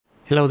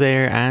Hello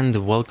there and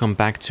welcome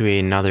back to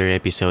another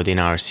episode in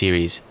our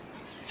series.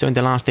 So in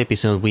the last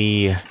episode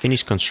we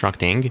finished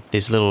constructing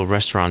this little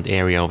restaurant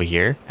area over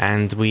here,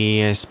 and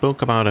we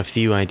spoke about a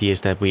few ideas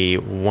that we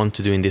want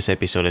to do in this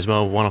episode as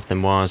well. One of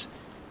them was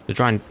to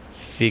try and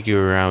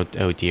figure out,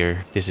 oh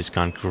dear, this has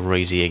gone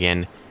crazy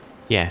again.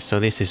 Yeah, so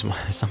this is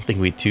something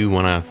we do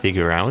want to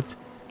figure out.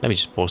 Let me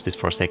just pause this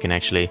for a second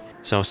actually.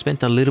 So I've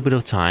spent a little bit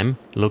of time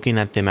looking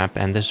at the map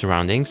and the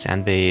surroundings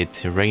and the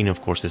terrain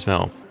of course as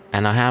well.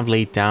 And I have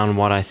laid down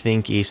what I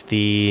think is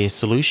the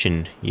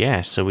solution.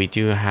 Yeah, so we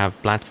do have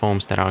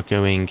platforms that are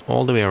going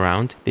all the way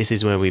around. This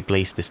is where we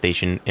place the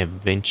station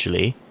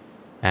eventually.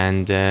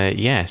 And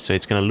yeah, so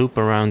it's going to loop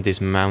around this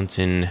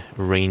mountain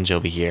range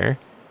over here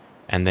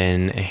and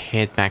then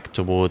head back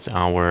towards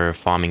our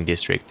farming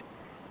district.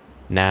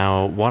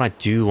 Now, what I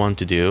do want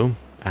to do,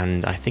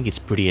 and I think it's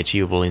pretty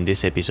achievable in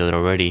this episode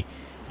already,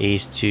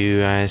 is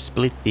to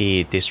split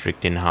the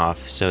district in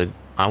half. So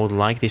I would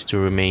like this to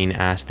remain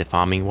as the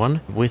farming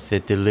one. With the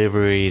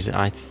deliveries,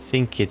 I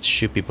think it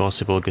should be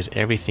possible because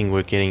everything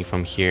we're getting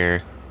from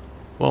here,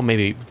 well,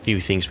 maybe a few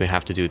things we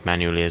have to do it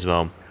manually as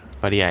well.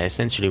 But yeah,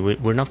 essentially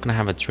we're not going to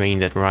have a train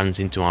that runs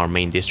into our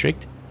main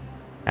district,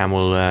 and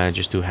we'll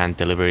just do hand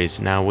deliveries.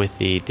 Now with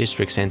the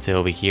district center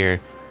over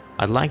here,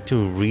 I'd like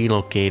to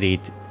relocate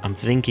it. I'm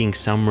thinking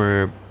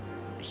somewhere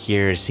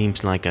here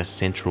seems like a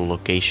central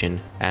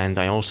location, and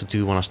I also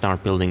do want to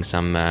start building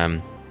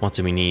some what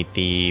do we need?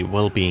 The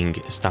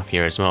well-being stuff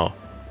here as well,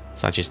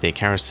 such as the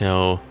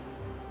carousel,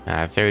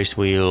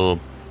 FerrisWheel,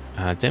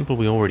 temple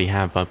we already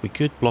have, but we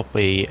could plop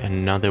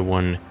another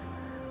one.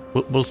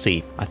 We'll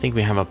see. I think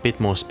we have a bit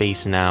more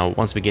space now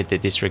once we get the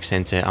district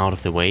center out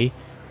of the way,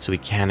 so we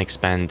can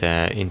expand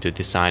into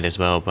this side as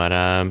well. But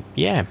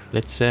yeah,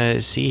 let's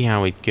see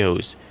how it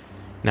goes.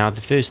 Now the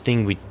first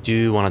thing we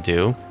do want to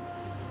do,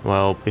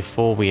 well,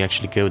 before we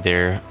actually go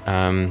there,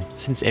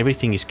 since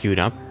everything is queued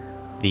up,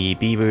 the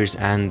beavers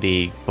and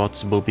the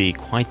bots will be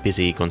quite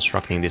busy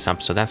constructing this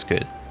up, so that's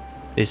good.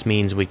 This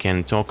means we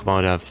can talk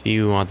about a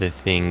few other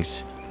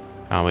things.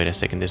 Oh, wait a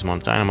second, there's more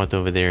dynamite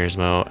over there as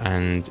well.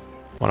 And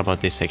what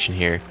about this section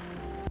here?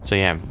 So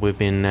yeah, we've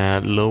been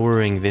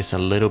lowering this a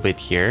little bit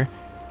here.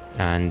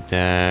 And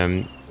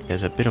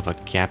there's a bit of a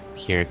gap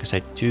here because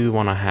I do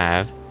want to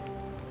have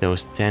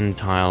those 10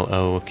 tile,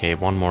 oh okay,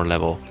 one more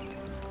level,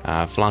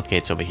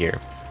 floodgates over here.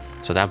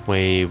 So that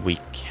way we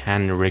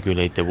can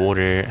regulate the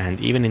water, and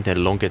even in the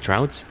longer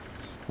droughts,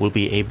 we'll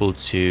be able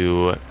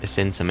to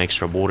send some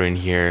extra water in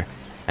here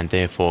and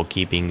therefore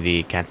keeping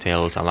the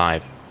cattails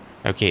alive.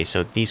 Okay,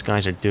 so these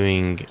guys are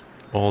doing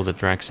all the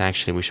tracks.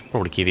 Actually, we should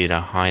probably give it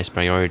a highest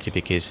priority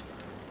because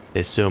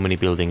there's so many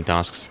building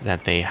tasks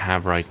that they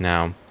have right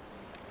now.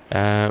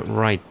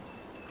 Right,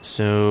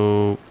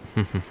 so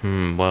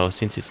well,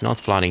 since it's not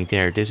flooding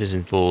there, this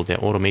isn't full, the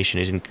automation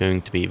isn't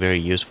going to be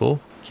very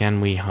useful. Can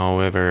we,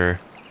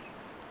 however...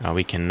 No,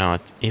 we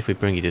cannot. If we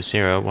bring it to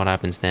 0, what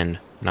happens then?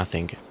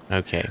 Nothing.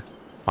 Okay,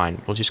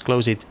 fine. We'll just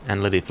close it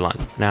and let it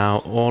flood. Now,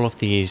 all of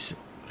these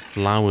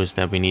flowers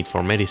that we need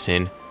for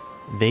medicine,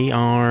 they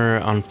are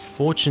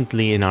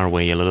unfortunately in our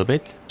way a little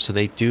bit. So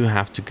they do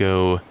have to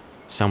go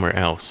somewhere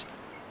else.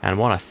 And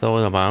what I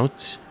thought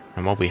about,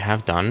 and what we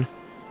have done,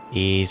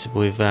 is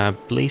we've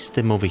placed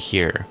them over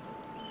here.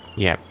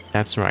 Yeah,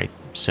 that's right.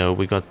 So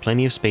we got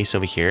plenty of space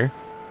over here.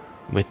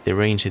 With the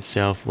range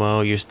itself,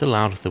 well, you're still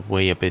out of the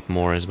way a bit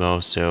more as well,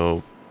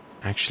 so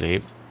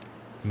actually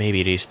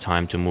maybe it is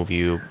time to move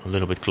you a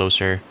little bit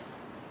closer.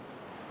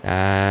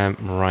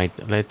 Right,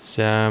 let's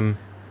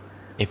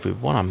if we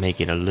want to make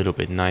it a little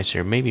bit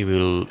nicer, maybe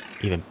we'll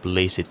even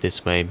place it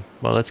this way.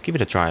 Well, let's give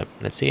it a try.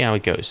 Let's see how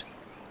it goes.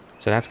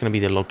 So that's going to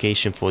be the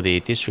location for the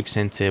district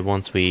center.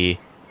 Once we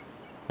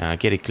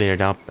get it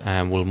cleared up,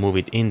 we'll move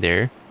it in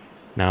there.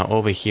 Now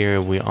over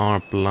here we are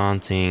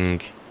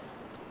planting.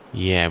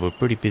 Yeah, we're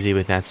pretty busy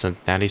with that, so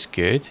that is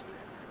good.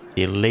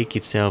 The lake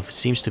itself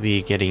seems to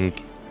be getting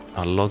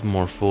a lot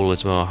more full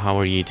as well. How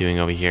are you doing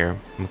over here?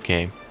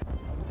 Okay.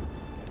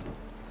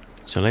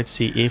 So let's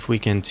see if we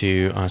can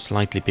do a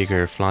slightly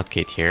bigger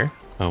floodgate here.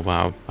 Oh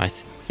wow, I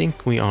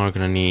think we are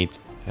gonna need,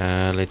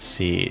 let's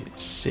see,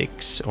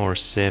 6 or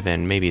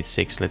 7, maybe it's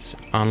 6. Let's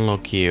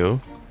unlock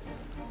you.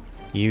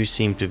 You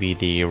seem to be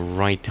the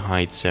right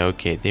height, so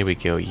okay, there we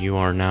go. You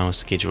are now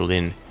scheduled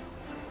in.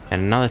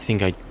 And another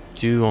thing I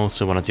do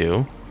also want to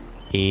do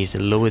is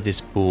lower this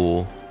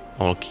pool,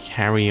 or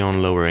carry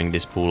on lowering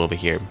this pool over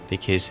here,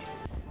 because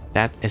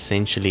that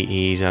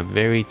essentially is a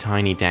very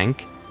tiny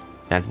tank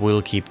that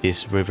will keep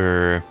this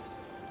river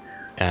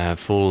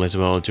full as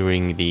well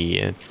during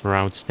the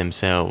droughts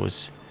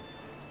themselves.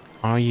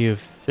 Are you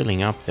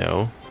filling up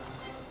though?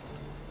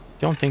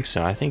 Don't think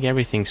so. I think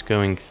everything's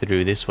going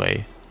through this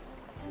way.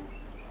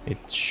 It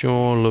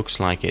sure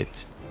looks like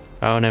it.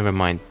 Oh, never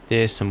mind.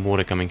 There's some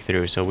water coming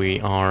through, so we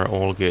are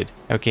all good.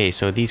 Okay,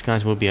 so these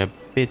guys will be a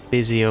bit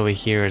busy over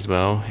here as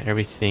well.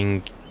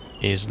 Everything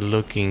is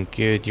looking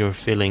good. You're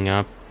filling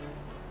up.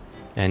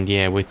 And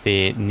yeah, with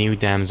the new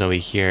dams over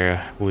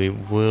here, we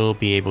will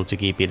be able to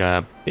keep it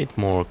a bit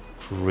more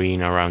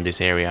green around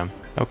this area.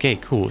 Okay,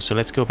 cool. So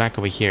let's go back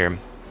over here.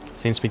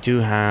 since we do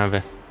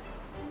have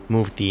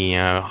moved the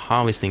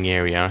harvesting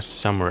area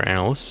somewhere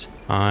else,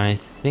 I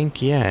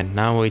think, yeah,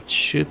 now it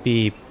should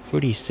be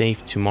pretty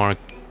safe to mark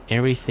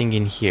everything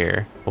in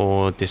here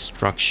for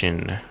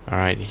destruction.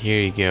 Alright, here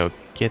you go.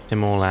 Get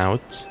them all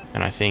out.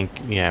 And I think,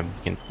 yeah,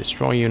 we can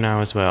destroy you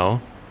now as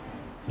well.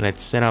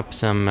 Let's set up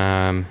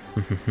some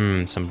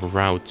some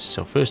routes.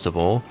 So first of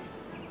all,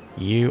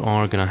 you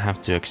are gonna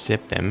have to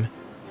accept them.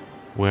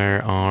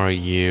 Where are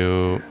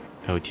you?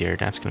 Oh dear,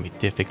 that's gonna be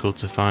difficult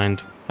to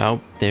find. Oh,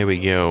 there we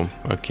go.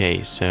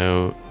 Okay,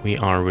 so we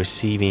are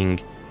receiving,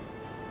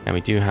 and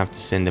we do have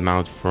to send them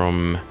out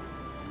from,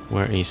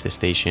 where is the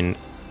station?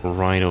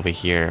 Right over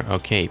here.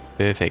 Okay,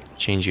 perfect.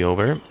 Change you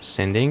over.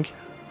 Sending.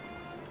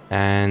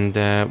 And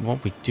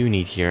what we do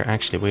need here,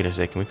 actually, wait a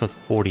second. We've got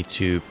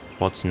 42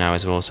 bots now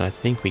as well, so I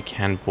think we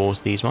can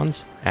pause these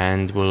ones.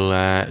 And we'll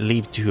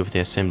leave 2 of the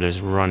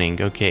assemblers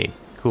running. Okay,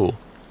 cool.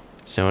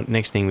 So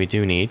next thing we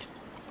do need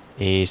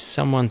is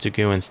someone to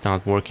go and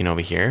start working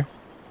over here.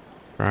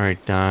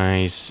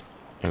 Prioritize.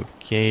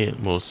 Okay,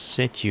 we'll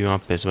set you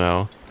up as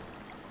well.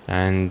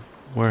 And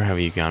where have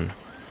you gone?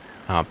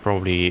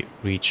 Probably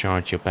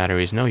recharge your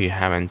batteries. No, you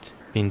haven't.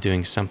 Been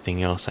doing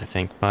something else, I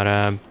think. But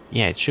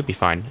yeah, it should be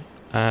fine.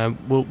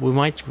 We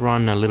might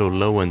run a little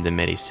low on the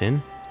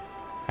medicine.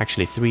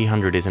 Actually,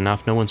 300 is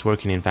enough. No one's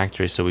working in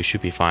factories, so we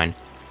should be fine.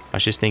 I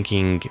was just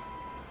thinking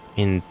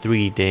in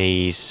 3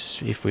 days,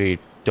 if we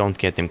don't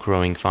get them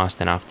growing fast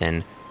enough,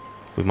 then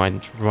we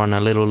might run a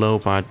little low,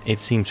 but it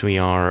seems we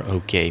are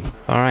okay.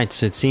 Alright,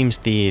 so it seems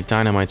the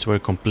dynamites were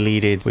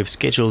completed. We've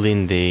scheduled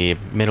in the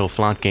metal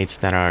floodgates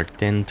that are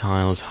 10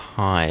 tiles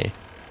high.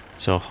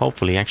 So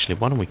hopefully, actually,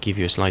 why don't we give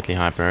you a slightly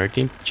high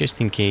priority, just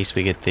in case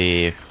we get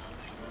the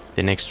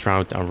next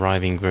route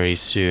arriving very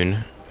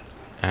soon.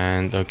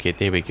 And okay,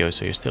 there we go.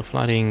 So you're still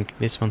flooding.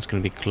 This one's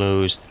going to be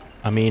closed.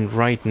 I mean,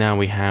 right now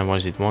we have, what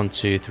is it, 1,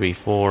 2, 3,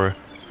 4.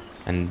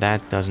 And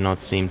that does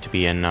not seem to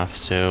be enough.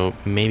 So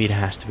maybe it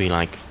has to be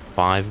like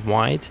 5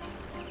 wide.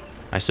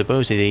 I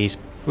suppose it is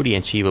pretty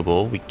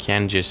achievable. We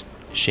can just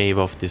shave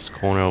off this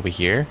corner over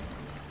here.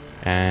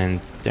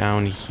 And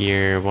down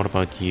here, what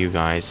about you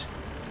guys?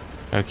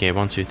 Okay,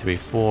 1, 2, 3,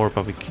 4,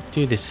 but we could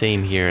do the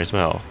same here as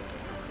well.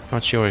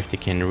 Not sure if they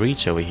can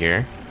reach over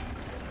here.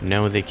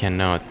 No, they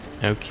cannot.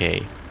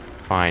 Okay,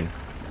 fine.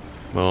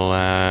 Well,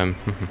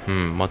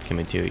 what can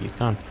we do? You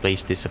can't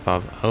place this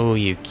above. Oh,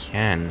 you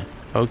can.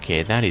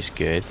 Okay, that is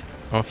good.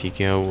 Off you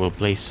go. We'll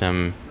place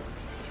some...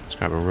 Let's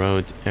grab a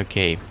road.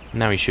 Okay,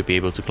 now we should be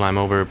able to climb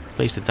over.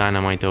 Place the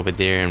dynamite over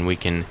there and we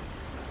can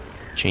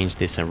change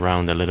this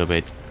around a little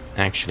bit.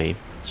 Actually,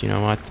 do you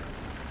know what?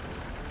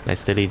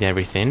 Let's delete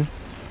everything.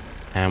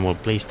 And we'll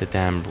place the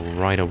dam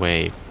right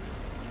away.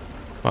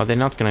 Well, they're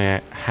not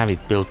gonna have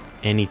it built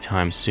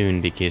anytime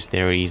soon because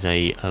there is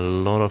a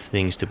lot of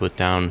things to put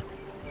down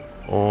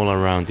all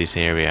around this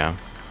area.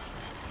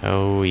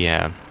 Oh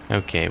yeah.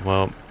 Okay,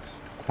 well,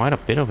 quite a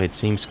bit of it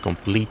seems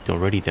complete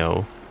already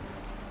though.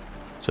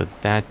 So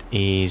that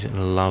is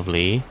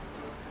lovely.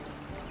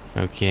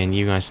 Okay, and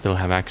you guys still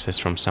have access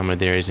from somewhere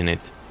there, isn't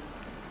it?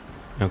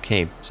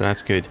 Okay, so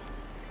that's good.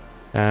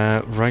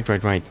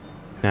 Right.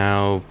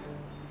 Now,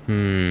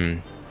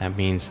 that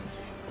means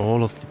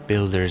all of the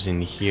builders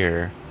in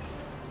here,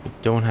 we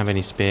don't have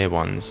any spare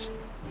ones,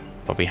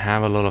 but we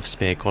have a lot of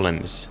spare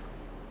columns.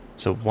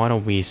 So why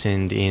don't we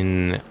send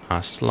in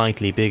a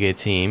slightly bigger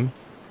team?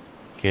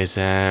 Because,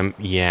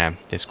 yeah,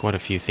 there's quite a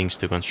few things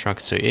to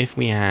construct. So if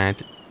we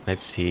had,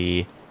 let's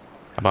see,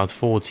 about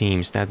 4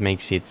 teams, that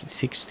makes it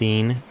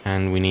 16,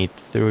 and we need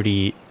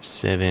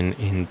 37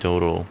 in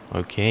total.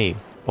 Okay.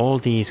 All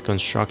these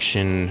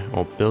construction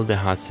or builder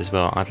huts as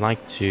well, I'd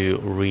like to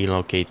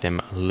relocate them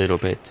a little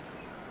bit.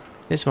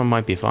 This one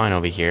might be fine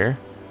over here,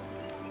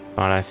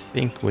 but I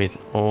think with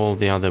all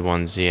the other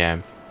ones, yeah,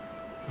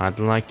 I'd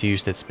like to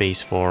use that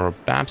space for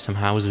perhaps some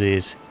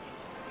houses,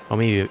 or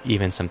maybe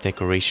even some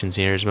decorations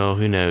here as well,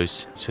 who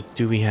knows. So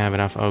do we have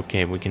enough?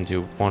 Okay, we can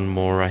do one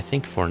more. I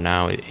think for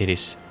now it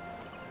is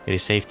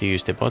safe to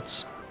use the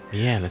bots.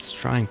 Yeah, let's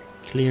try and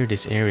clear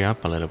this area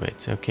up a little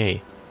bit.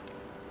 Okay,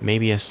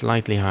 maybe a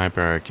slightly higher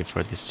priority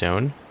for this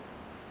zone,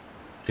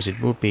 because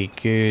it would be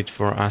good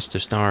for us to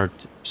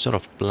start sort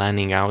of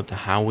planning out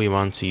how we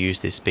want to use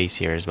this space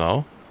here as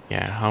well.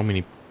 Yeah, how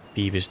many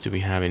beavers do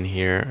we have in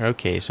here?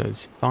 Okay, so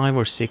it's 5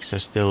 or 6 are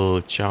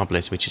still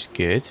jobless, which is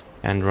good.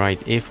 And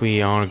right, if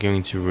we are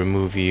going to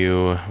remove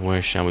you,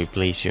 where shall we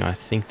place you? I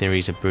think there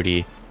is a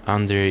pretty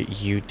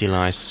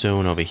underutilized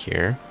zone over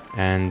here.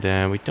 And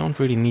we don't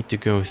really need to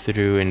go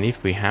through, and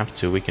if we have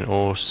to, we can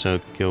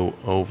also go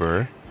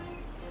over.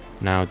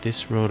 Now,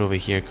 this road over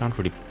here can't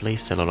really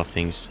place a lot of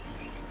things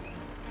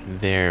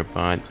there,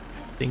 but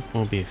I think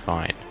we'll be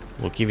fine.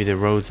 We'll give you the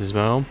roads as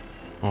well.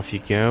 Off you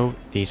go.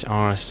 These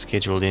are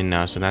scheduled in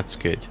now, so that's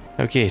good.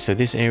 Okay, so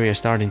this area is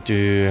starting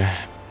to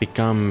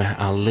become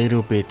a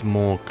little bit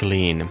more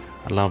clean.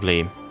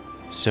 Lovely.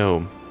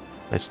 So,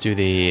 let's do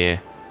the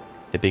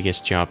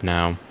biggest job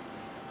now,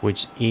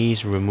 which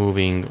is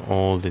removing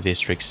all the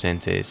district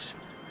centers.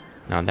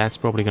 Now, that's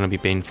probably going to be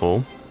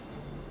painful.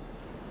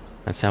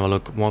 Let's have a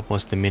look. What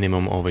was the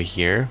minimum over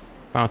here?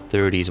 About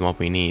 30 is what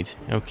we need.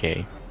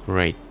 Okay,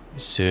 great.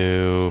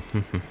 So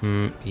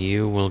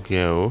you will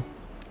go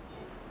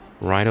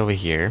right over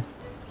here.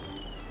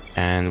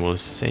 And we'll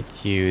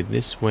set you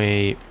this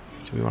way.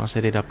 Do we want to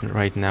set it up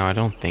right now? I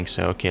don't think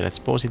so. Okay, let's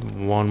pause it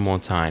one more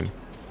time.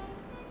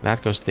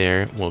 That goes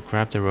there. We'll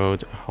grab the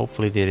road.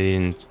 Hopefully they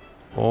didn't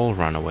all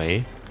run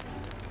away.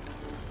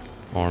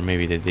 Or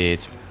maybe they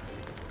did.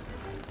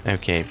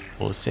 Okay,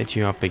 we'll set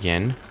you up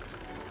again.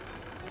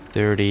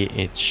 30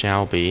 it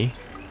shall be.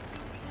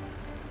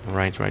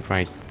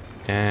 Right.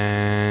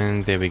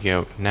 And there we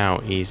go. Now,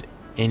 is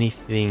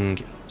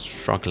anything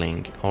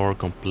struggling or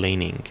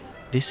complaining?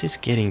 This is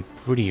getting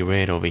pretty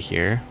red over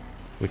here,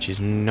 which is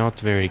not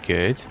very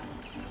good.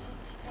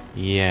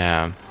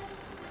 Yeah.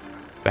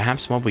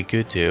 Perhaps what we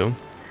could do,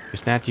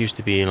 because that used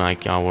to be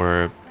like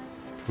our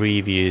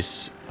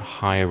previous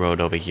high road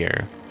over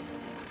here.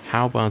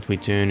 How about we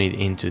turn it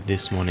into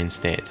this one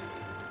instead?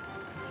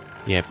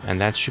 Yep, and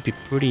that should be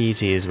pretty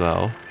easy as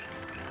well.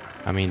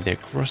 I mean, they're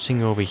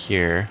crossing over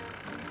here.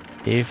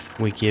 If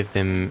we give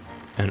them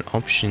an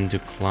option to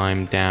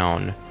climb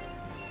down,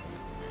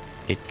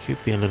 it could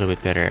be a little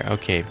bit better.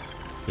 Okay,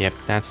 yep,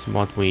 that's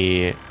what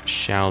we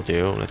shall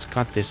do. Let's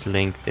cut this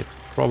link that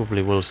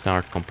probably will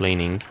start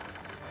complaining.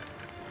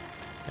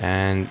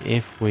 And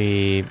if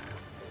we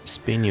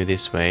spin you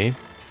this way,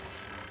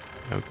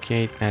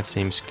 okay, that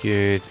seems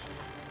good.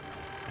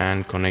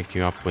 And connect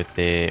you up with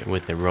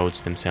the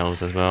roads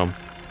themselves as well.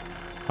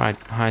 Right,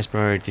 highest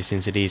priority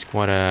since it is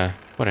quite an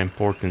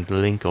important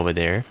link over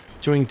there.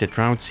 During the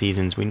drought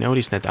seasons, we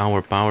noticed that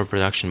our power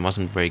production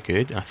wasn't very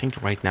good. I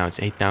think right now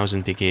it's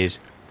 8,000 because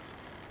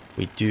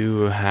we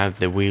do have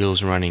the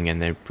wheels running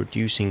and they're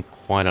producing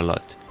quite a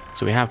lot.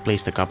 So we have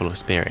placed a couple of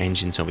spare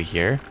engines over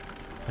here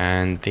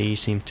and they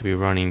seem to be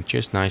running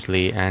just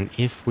nicely. And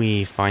if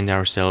we find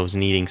ourselves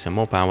needing some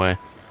more power,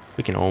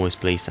 we can always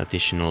place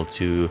additional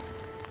to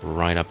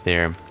right up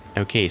there.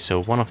 Okay,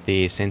 so one of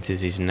the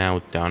sensors is now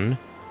done.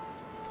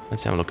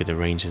 Let's have a look at the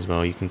range as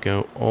well. You can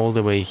go all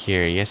the way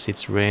here. Yes,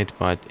 it's red,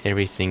 but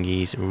everything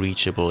is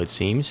reachable, it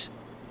seems.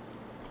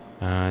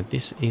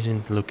 This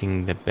isn't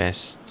looking the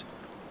best.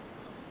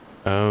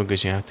 Oh,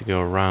 because you have to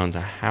go around.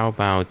 How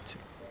about...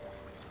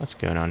 What's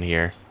going on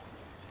here?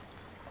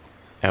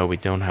 Oh, we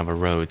don't have a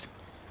road.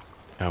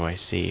 Oh, I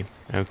see.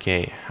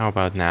 Okay, how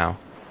about now?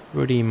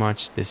 Pretty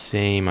much the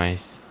same, I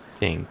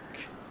think.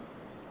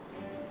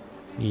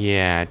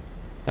 Yeah,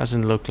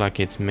 doesn't look like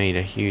it's made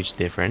a huge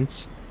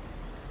difference.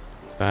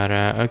 But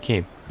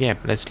okay, yeah,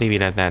 let's leave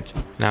it at that.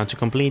 Now to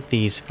complete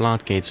these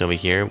floodgates over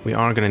here, we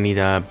are gonna need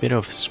a bit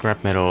of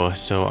scrap metal.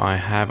 So I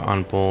have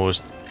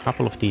unpaused a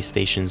couple of these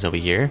stations over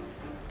here.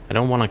 I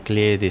don't want to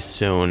clear this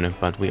zone,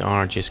 but we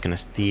are just gonna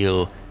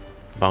steal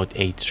about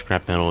 8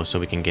 scrap metal so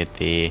we can get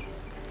the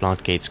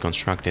floodgates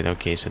constructed.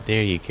 Okay, so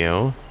there you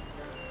go.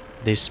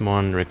 This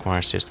one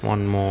requires just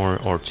 1 more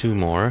or 2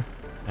 more.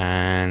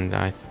 And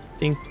I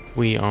think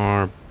we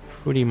are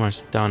pretty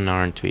much done,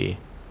 aren't we?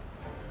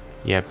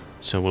 Yep.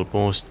 So we'll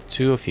post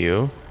 2 of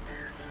you.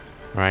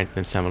 Right,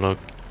 let's have a look.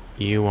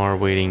 You are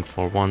waiting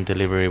for 1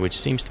 delivery, which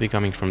seems to be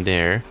coming from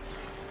there.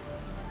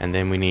 And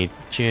then we need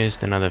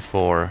just another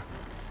 4.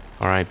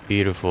 Alright,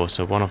 beautiful.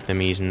 So one of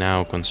them is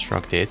now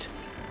constructed.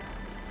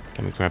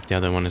 Can we grab the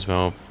other one as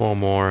well? 4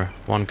 more.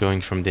 1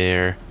 going from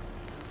there.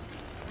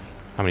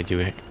 How many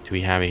do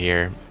we have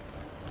here?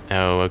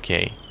 Oh,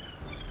 okay.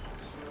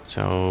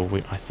 So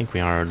I think we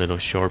are a little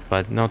short,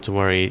 but not to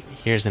worry.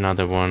 Here's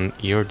another one.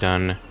 You're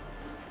done.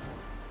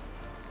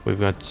 We've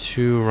got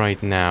 2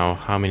 right now.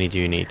 How many do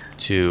you need?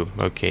 2.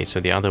 Okay, so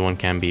the other one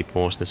can be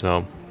paused as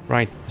well.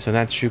 Right, so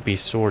that should be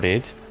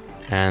sorted.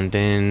 And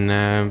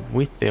then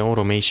with the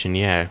automation,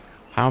 yeah.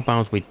 How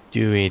about we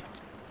do it...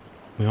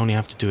 We only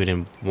have to do it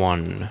in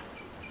 1.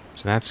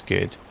 So that's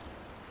good.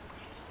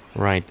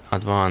 Right,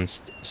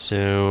 advanced.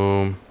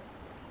 So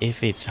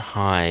if it's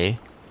high,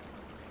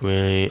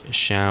 we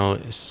shall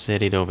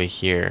set it over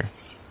here.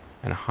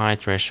 And high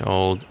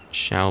threshold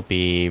shall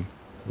be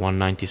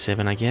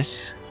 197, I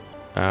guess.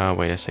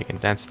 Wait a second,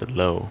 that's the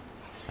low.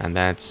 And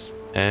that's...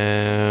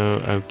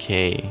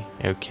 okay.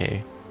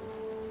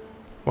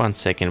 1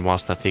 second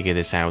whilst I figure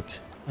this out.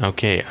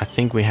 Okay, I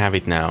think we have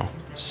it now.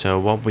 So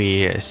what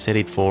we set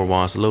it for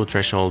was low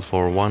threshold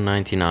for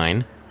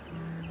 199.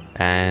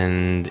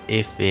 And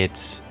if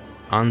it's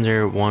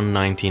under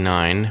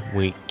 199,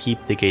 we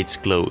keep the gates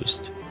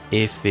closed.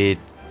 If it...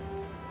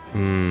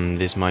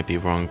 this might be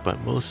wrong,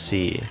 but we'll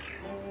see.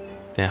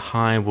 The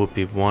high would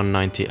be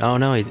 190. Oh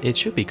no, it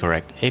should be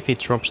correct. If it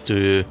drops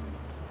to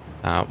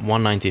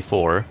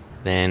 194,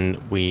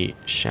 then we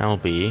shall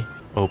be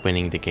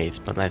opening the gates.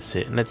 But let's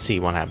see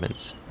what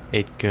happens.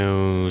 It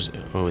goes...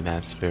 Oh,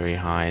 that's very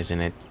high, isn't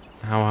it?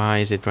 How high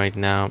is it right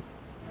now?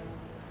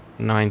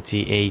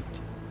 98,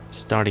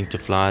 starting to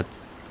flood.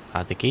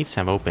 The gates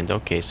have opened.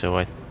 Okay, so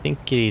I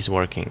think it is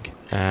working.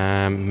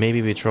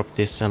 Maybe we drop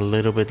this a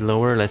little bit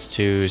lower. Let's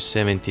do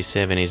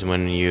 77 is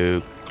when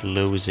you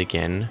close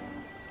again.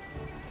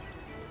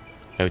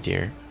 Oh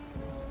dear.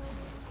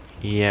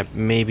 Yeah,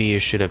 maybe you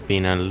should have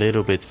been a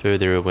little bit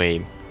further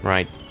away.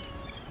 Right.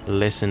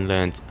 Lesson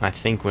learned. I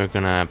think we're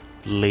gonna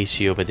place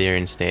you over there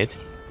instead.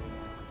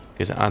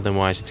 Because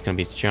otherwise it's gonna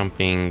be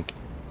jumping.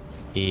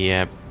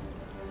 Yep.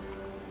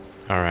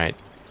 Alright.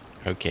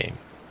 Okay.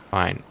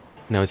 Fine.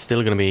 Now it's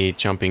still gonna be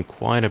jumping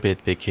quite a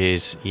bit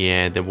because,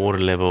 yeah, the water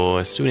level,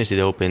 as soon as it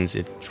opens,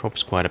 it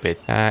drops quite a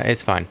bit.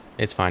 It's fine.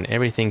 It's fine.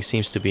 Everything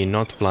seems to be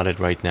not flooded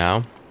right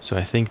now. So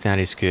I think that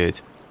is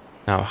good.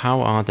 Now,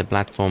 how are the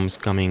platforms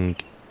coming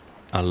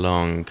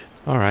along?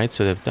 Alright,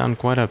 so they've done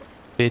quite a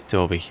bit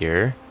over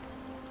here.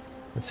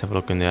 Let's have a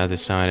look on the other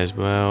side as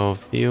well. A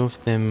few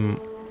of them...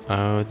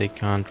 Oh, they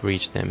can't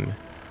reach them.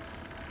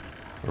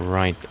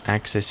 Right,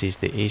 access is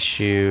the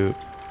issue.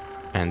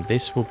 And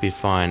this will be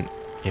fine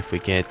if we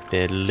get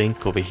the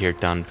link over here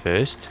done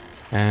first.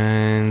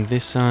 And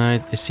this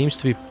side, it seems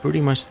to be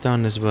pretty much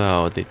done as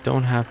well. They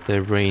don't have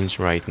the range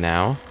right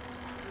now.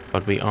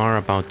 But we are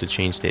about to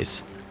change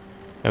this.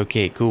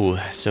 Okay, cool.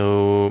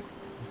 So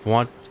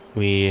what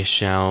we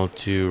shall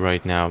do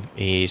right now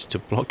is to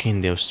block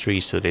in those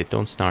trees so they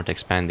don't start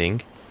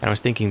expanding. And I was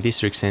thinking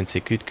this rig sensor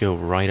could go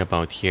right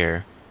about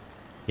here.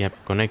 Yep,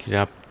 connect it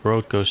up.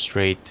 Road goes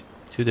straight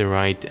to the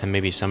right and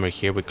maybe somewhere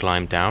here we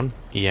climb down.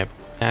 Yep,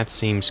 that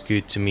seems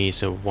good to me.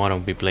 So why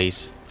don't we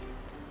place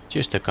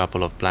just a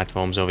couple of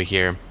platforms over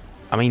here.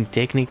 I mean,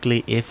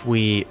 technically, if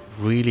we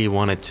really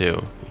wanted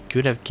to, we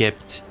could have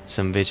kept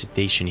some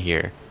vegetation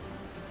here.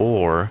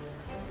 Or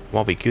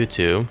what we could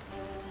do,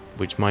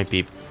 which might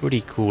be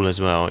pretty cool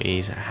as well,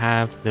 is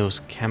have those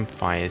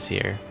campfires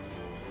here.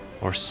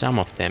 Or some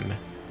of them.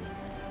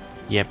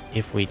 Yep,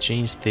 if we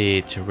change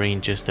the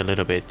terrain just a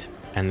little bit.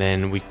 And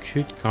then we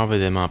could cover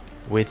them up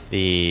with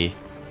the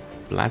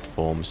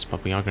platforms.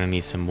 But we are going to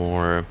need some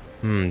more.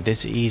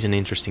 This is an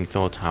interesting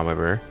thought,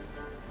 however.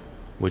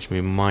 Which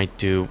we might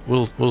do.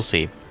 We'll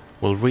see.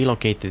 We'll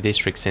relocate the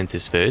district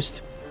centers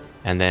first.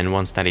 And then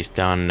once that is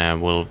done,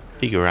 we'll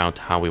figure out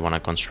how we want to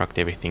construct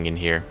everything in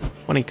here.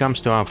 When it comes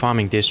to our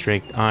farming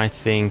district, I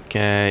think,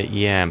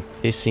 yeah,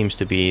 this seems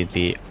to be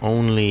the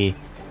only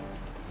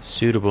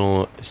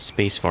suitable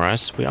space for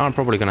us. We are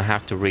probably going to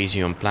have to raise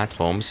you on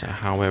platforms.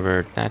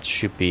 However, that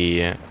should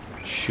be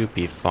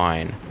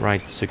fine.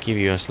 Right, so give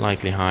you a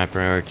slightly higher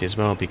priority as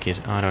well, because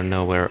I don't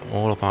know where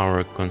all of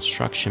our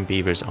construction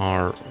beavers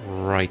are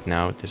right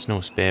now. There's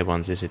no spare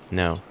ones, is it?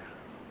 No.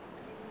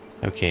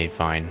 Okay,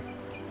 fine.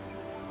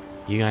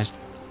 You guys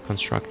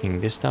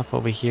constructing this stuff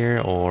over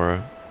here,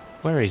 or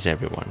where is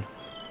everyone?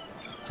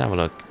 Let's have a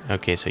look.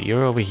 Okay, so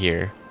you're over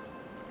here.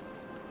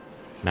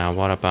 Now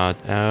what about...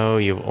 Oh,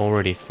 you've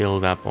already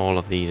filled up all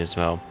of these as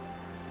well.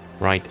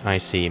 Right, I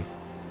see.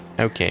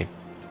 Okay.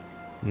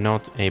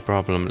 Not a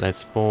problem.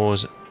 Let's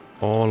pause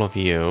all of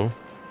you.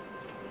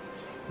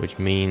 Which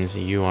means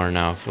you are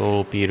now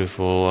full.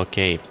 Beautiful.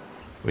 Okay.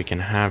 We can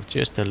have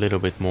just a little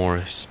bit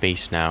more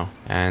space now.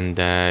 And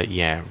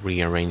yeah,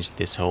 rearrange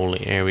this whole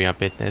area a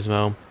bit as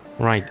well.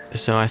 Right,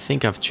 so I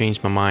think I've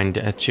changed my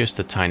mind just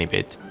a tiny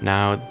bit.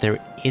 Now, there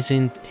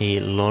isn't a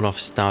lot of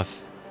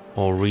stuff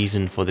or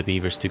reason for the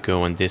beavers to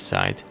go on this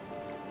side.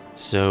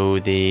 So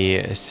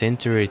the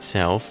center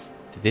itself,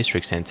 the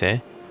district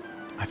center,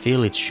 I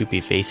feel it should be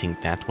facing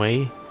that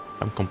way,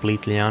 if I'm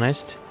completely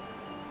honest.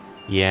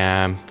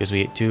 Yeah, because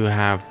we do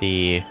have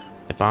the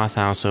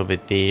bathhouse over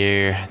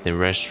there, the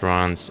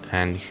restaurants,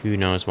 and who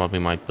knows what we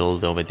might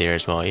build over there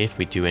as well, if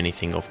we do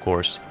anything, of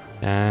course.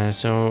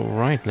 So,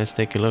 right, let's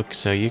take a look.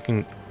 So you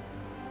can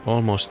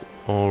almost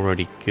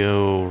already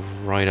go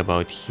right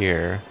about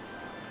here.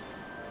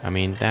 I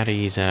mean, that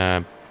is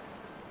a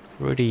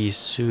pretty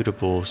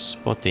suitable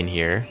spot in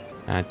here.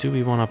 Do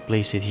we want to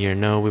place it here?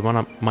 No, we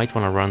might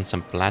want to run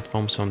some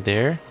platforms from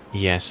there.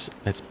 Yes,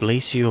 let's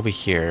place you over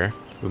here.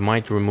 We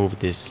might remove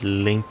this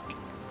link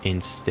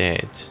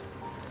instead.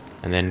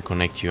 And then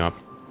connect you up.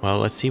 Well,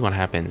 let's see what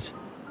happens.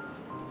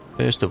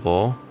 First of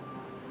all...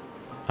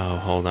 Oh,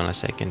 hold on a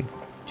second.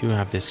 Do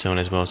have this zone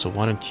as well, so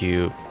why don't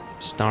you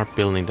start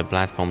building the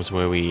platforms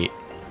where we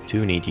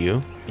do need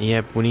you.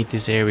 Yep, we need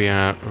this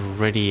area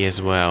ready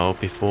as well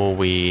before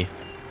we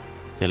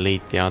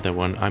delete the other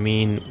one. I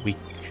mean, we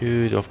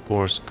could of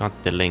course cut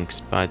the links,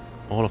 but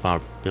all of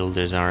our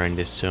builders are in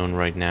this zone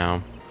right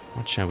now.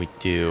 What shall we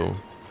do?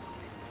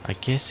 I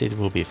guess it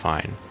will be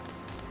fine.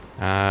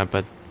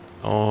 But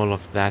all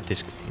of that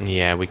is...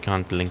 Yeah, we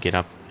can't link it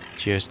up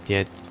just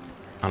yet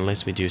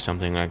unless we do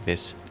something like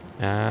this.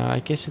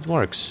 I guess it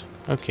works.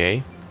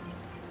 Okay.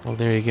 Well,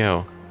 there you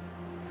go.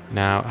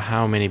 Now,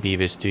 how many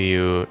beavers do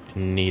you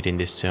need in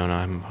this zone?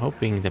 I'm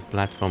hoping the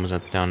platforms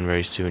are done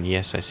very soon.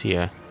 Yes, I see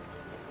a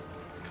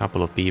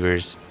couple of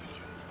beavers.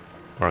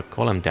 Or a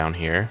column down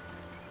here.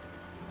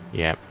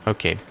 Yeah,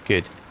 okay,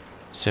 good.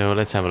 So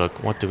let's have a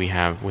look. What do we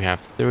have? We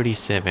have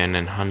 37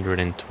 and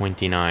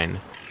 129.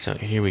 So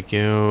here we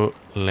go.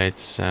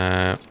 Let's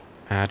add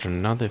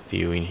another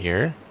few in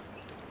here.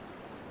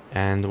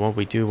 And what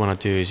we do want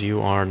to do is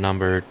you are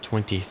number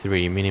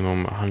 23,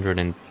 minimum 100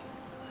 and...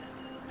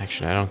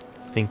 Actually, I don't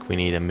think we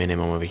need a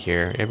minimum over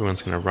here.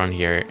 Everyone's going to run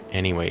here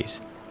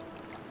anyways.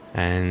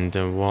 And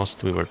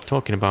whilst we were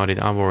talking about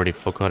it, I've already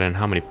forgotten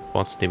how many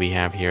bots do we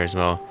have here as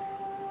well.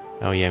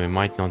 Oh yeah, we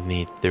might not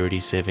need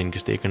 37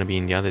 because they're going to be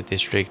in the other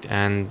district.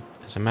 And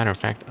as a matter of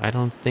fact, I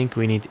don't think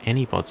we need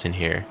any bots in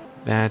here.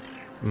 That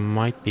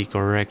might be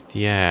correct,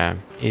 yeah.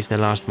 Is the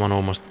last one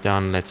almost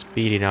done? Let's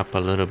speed it up a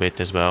little bit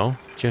as well.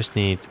 Just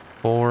need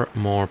 4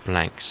 more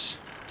planks.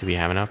 Do we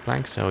have enough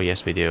planks? Oh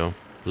yes, we do.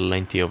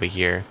 Plenty over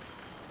here.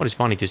 What is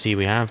funny to see,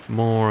 we have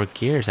more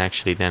gears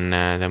actually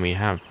than we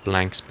have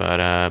planks,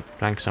 but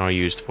planks are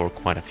used for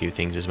quite a few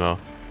things as well.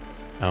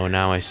 Oh,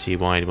 now I see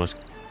why it was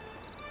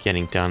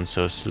getting done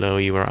so slow.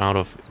 You were out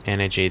of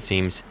energy, it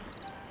seems.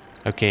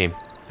 Okay,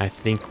 I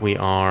think we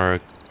are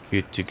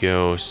good to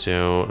go.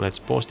 So let's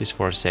pause this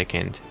for a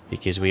second,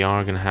 because we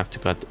are gonna have to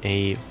cut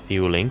a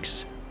few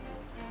links.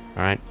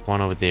 Alright,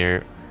 one over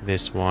there,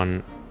 this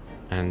one,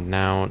 and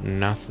now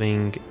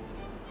nothing.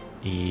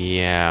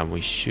 Yeah,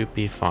 we should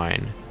be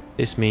fine.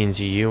 This means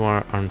you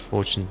are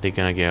unfortunately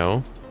gonna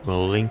go.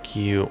 We'll link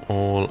you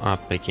all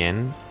up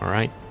again.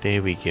 Alright,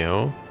 there we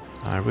go.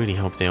 I really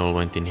hope they all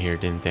went in here,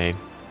 didn't they?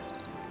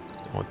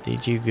 Or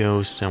did you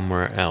go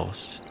somewhere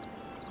else?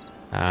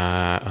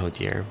 Oh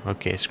dear.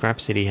 Okay, Scrap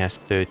City has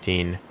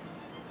 13.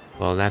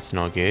 Well, that's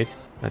not good.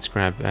 Let's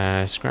grab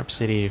Scrap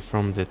City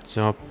from the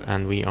top,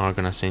 and we are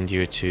gonna send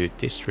you to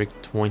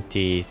District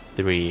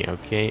 23.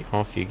 Okay,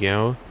 off you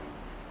go.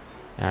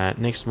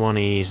 Next one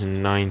is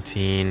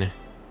 19.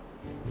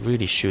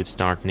 Really should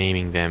start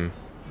naming them.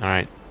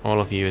 Alright,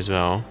 all of you as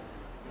well.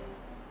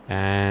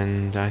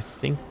 And I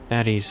think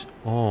that is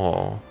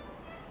all.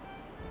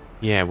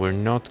 Yeah, we're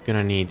not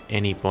gonna need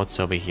any bots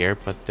over here,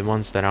 but the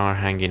ones that are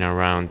hanging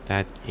around,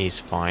 that is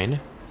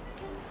fine.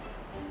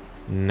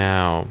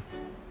 Now,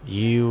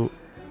 you...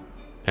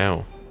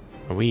 Oh,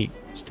 are we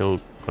still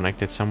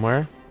connected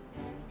somewhere?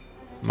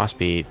 Must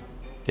be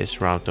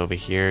this route over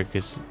here,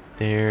 because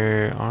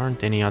there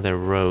aren't any other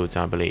roads,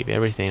 I believe.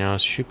 Everything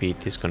else should be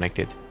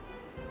disconnected.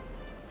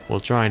 We'll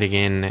try it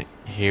again.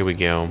 Here we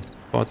go.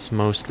 Bots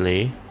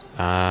mostly.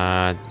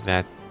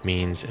 That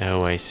means,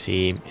 oh, I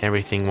see.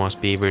 Everything was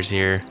beavers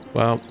here.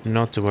 Well,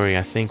 not to worry.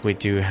 I think we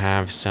do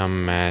have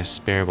some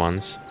spare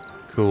ones.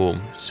 Cool.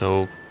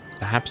 So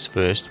perhaps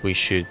first we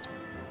should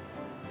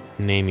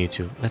name you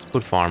to... Let's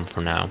put farm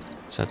for now.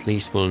 So at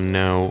least we'll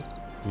know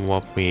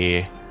what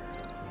we...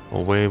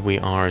 or where we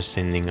are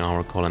sending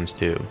our columns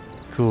to.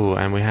 Cool.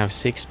 And we have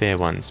 6 spare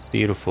ones.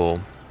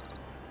 Beautiful.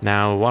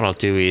 Now what I'll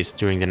do is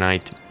during the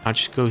night I'll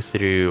just go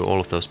through all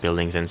of those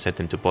buildings and set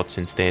them to bots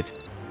instead.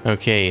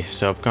 Okay,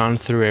 so I've gone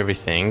through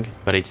everything,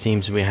 but it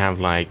seems we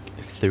have like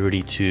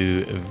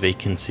 32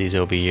 vacancies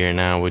over here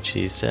now, which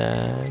is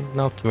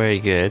not very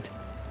good.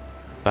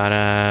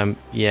 But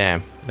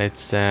yeah,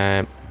 let's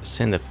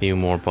send a few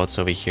more bots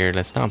over here.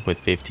 Let's start with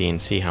 50 and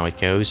see how it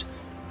goes.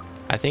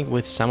 I think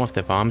with some of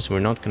the farms we're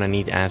not gonna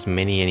need as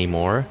many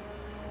anymore,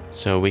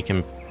 so we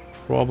can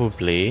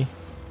probably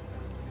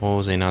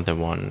pause another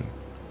one.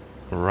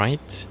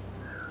 Right?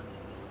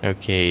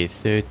 Okay,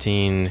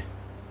 13.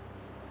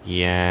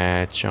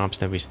 Yeah, jobs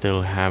that we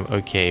still have.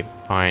 Okay,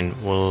 fine.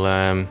 Well,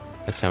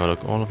 let's have a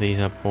look. All of these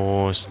are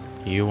paused.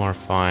 You are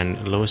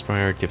fine. Lowest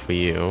priority for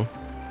you.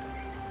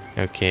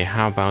 Okay,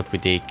 how about we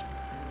take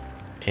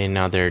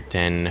another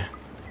 10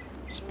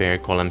 spare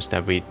columns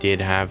that we did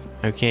have.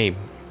 Okay,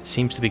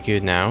 seems to be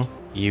good now.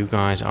 You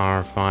guys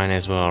are fine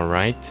as well,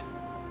 right?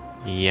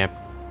 Yep,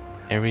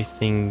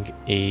 everything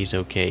is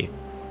okay.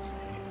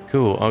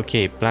 Cool.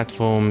 Okay,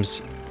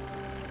 platforms.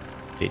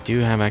 They do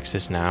have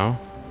access now,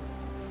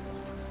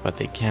 but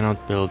they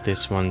cannot build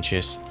this one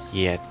just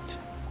yet.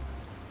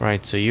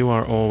 Right, so you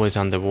are always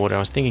underwater. I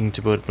was thinking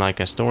to put like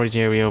a storage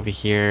area over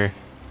here,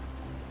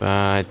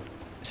 but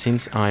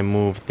since I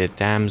moved the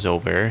dams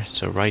over,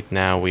 so right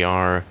now we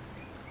are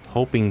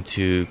hoping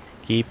to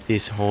keep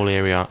this whole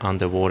area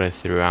underwater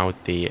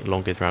throughout the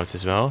longer droughts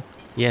as well.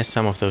 Yes,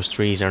 some of those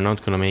trees are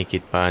not gonna make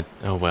it, but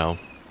oh well,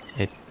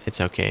 it's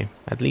okay.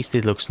 At least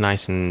it looks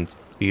nice and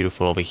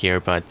beautiful over here,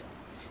 but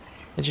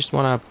I just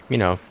wanna, you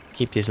know,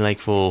 keep this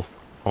lake full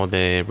or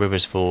the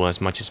rivers full as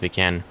much as we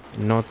can.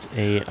 Not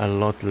a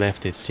lot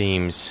left, it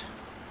seems.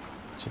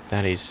 So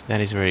that is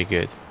very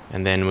good.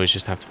 And then we'll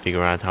just have to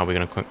figure out how we're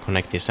gonna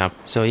connect this up.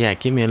 So yeah,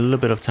 give me a little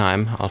bit of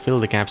time. I'll fill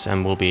the gaps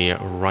and we'll be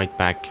right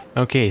back.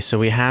 Okay, so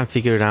we have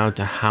figured out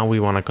how we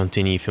want to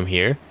continue from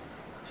here.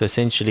 So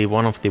essentially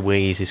one of the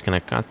ways is gonna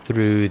cut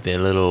through the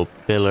little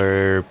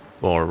pillar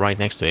or right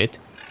next to it,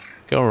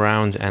 go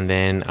around, and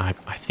then I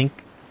think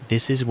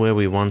this is where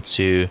we want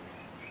to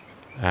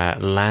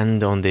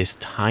land on this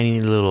tiny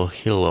little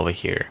hill over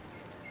here.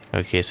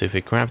 Okay, so if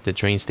we grab the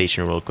train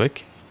station real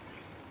quick,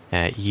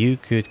 you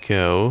could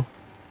go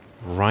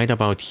right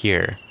about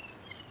here.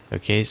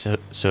 Okay,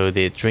 so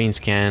the trains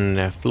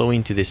can flow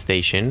into this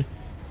station,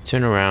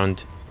 turn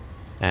around,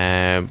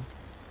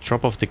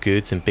 drop off the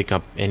goods and pick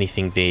up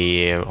anything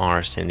they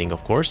are sending,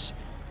 of course.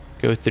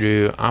 Go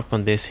through up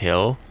on this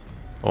hill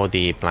or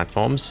the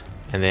platforms,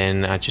 and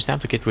then I just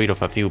have to get rid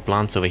of a few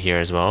plants over here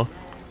as well.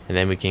 And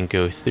then we can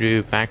go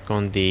through back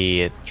on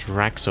the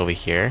tracks over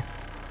here.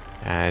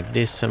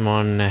 This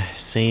one,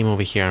 same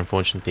over here,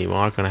 unfortunately. We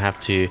are going to have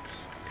to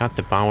cut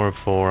the power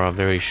for a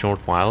very short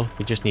while.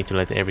 We just need to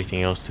let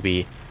everything else to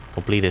be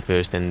completed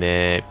first. And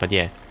but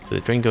yeah, so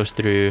the train goes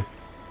through.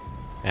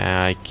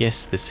 I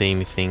guess the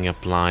same thing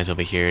applies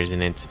over here,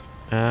 isn't it?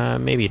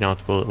 Maybe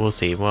not. We'll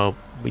see. Well,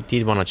 we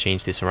did want to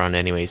change this around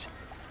anyways.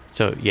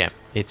 So yeah,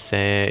 it's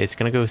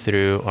going to go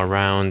through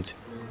around,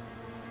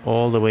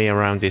 all the way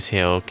around this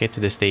hill, get to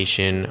the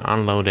station,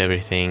 unload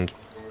everything,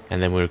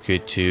 and then we're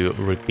good to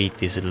repeat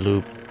this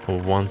loop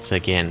once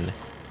again.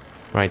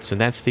 Right, so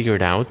that's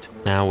figured out.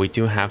 Now we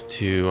do have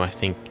to, I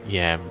think,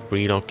 yeah,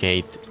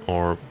 relocate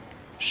or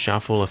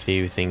shuffle a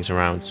few things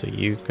around. So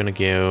you're gonna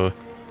go,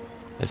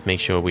 let's make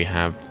sure we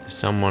have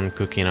someone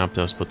cooking up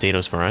those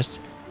potatoes for us.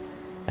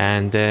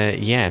 And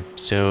yeah,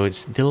 so it's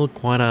still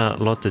quite a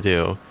lot to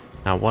do.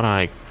 Now what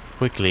I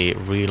quickly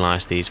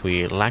realized is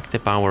we lack the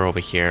power over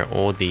here,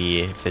 or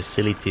the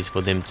facilities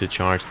for them to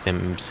charge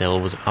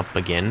themselves up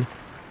again.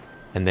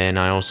 And then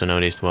I also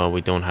noticed, well,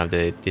 we don't have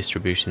the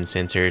distribution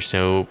center.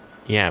 So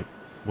yeah,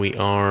 we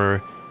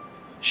are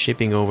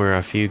shipping over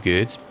a few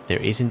goods. There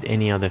isn't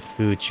any other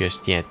food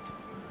just yet.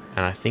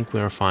 And I think we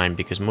are fine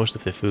because most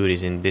of the food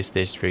is in this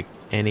district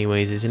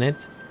anyways, isn't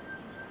it?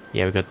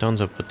 Yeah, we got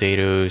tons of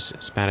potatoes,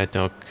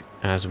 spatatok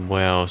as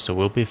well. So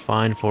we'll be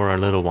fine for a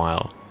little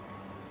while.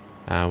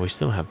 We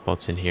still have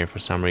bots in here for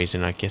some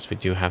reason. I guess we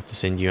do have to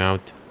send you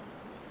out.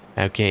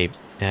 Okay.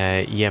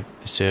 Yep,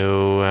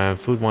 so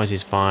food-wise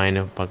is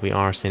fine, but we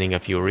are sending a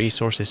few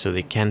resources so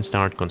they can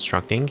start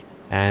constructing.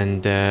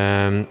 And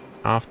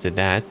after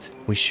that,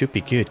 we should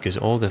be good because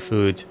all the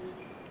food...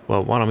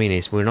 Well, what I mean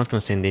is we're not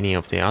going to send any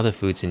of the other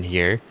foods in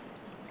here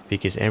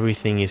because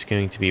everything is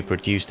going to be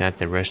produced at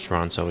the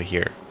restaurants over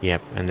here.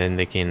 Yep, and then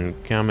they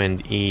can come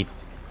and eat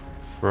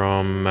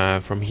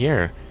from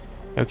here.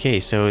 Okay,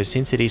 so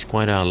since it is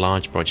quite a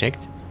large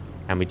project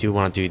and we do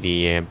want to do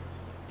the...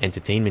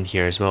 entertainment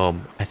here as well,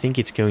 I think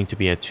it's going to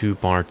be a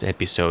two-part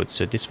episode.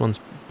 So this one's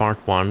part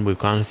one. We've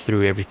gone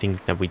through everything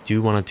that we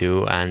do want to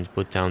do and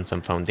put down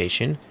some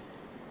foundation.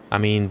 I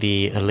mean,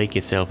 the lake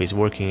itself is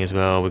working as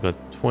well. We've got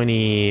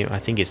 20, I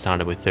think it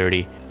started with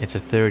 30. It's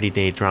a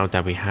 30-day drought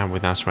that we have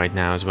with us right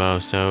now as well.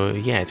 So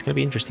yeah, it's gonna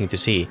be interesting to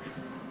see.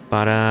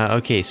 But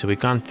okay, so we've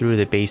gone through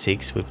the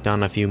basics. We've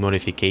done a few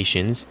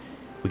modifications.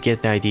 We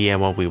get the idea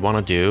what we want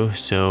to do,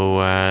 so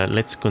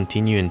let's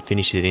continue and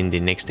finish it in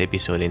the next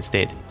episode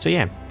instead. So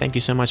yeah, thank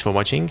you so much for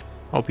watching,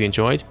 hope you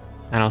enjoyed,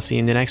 and I'll see you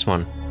in the next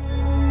one.